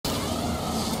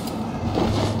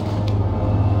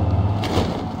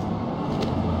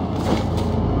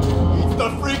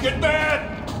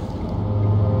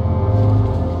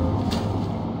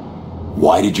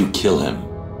Why did you kill him?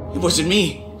 It wasn't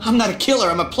me. I'm not a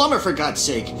killer. I'm a plumber, for God's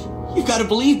sake. You've got to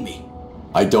believe me.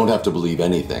 I don't have to believe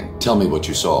anything. Tell me what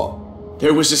you saw.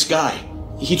 There was this guy.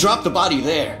 He dropped the body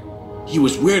there. He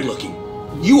was weird looking.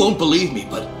 You won't believe me,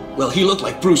 but, well, he looked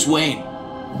like Bruce Wayne.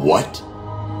 What?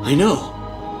 I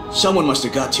know. Someone must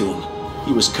have got to him.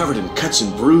 He was covered in cuts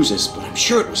and bruises, but I'm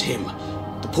sure it was him.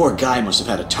 The poor guy must have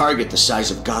had a target the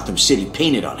size of Gotham City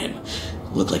painted on him.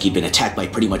 Looked like he'd been attacked by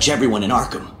pretty much everyone in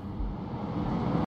Arkham.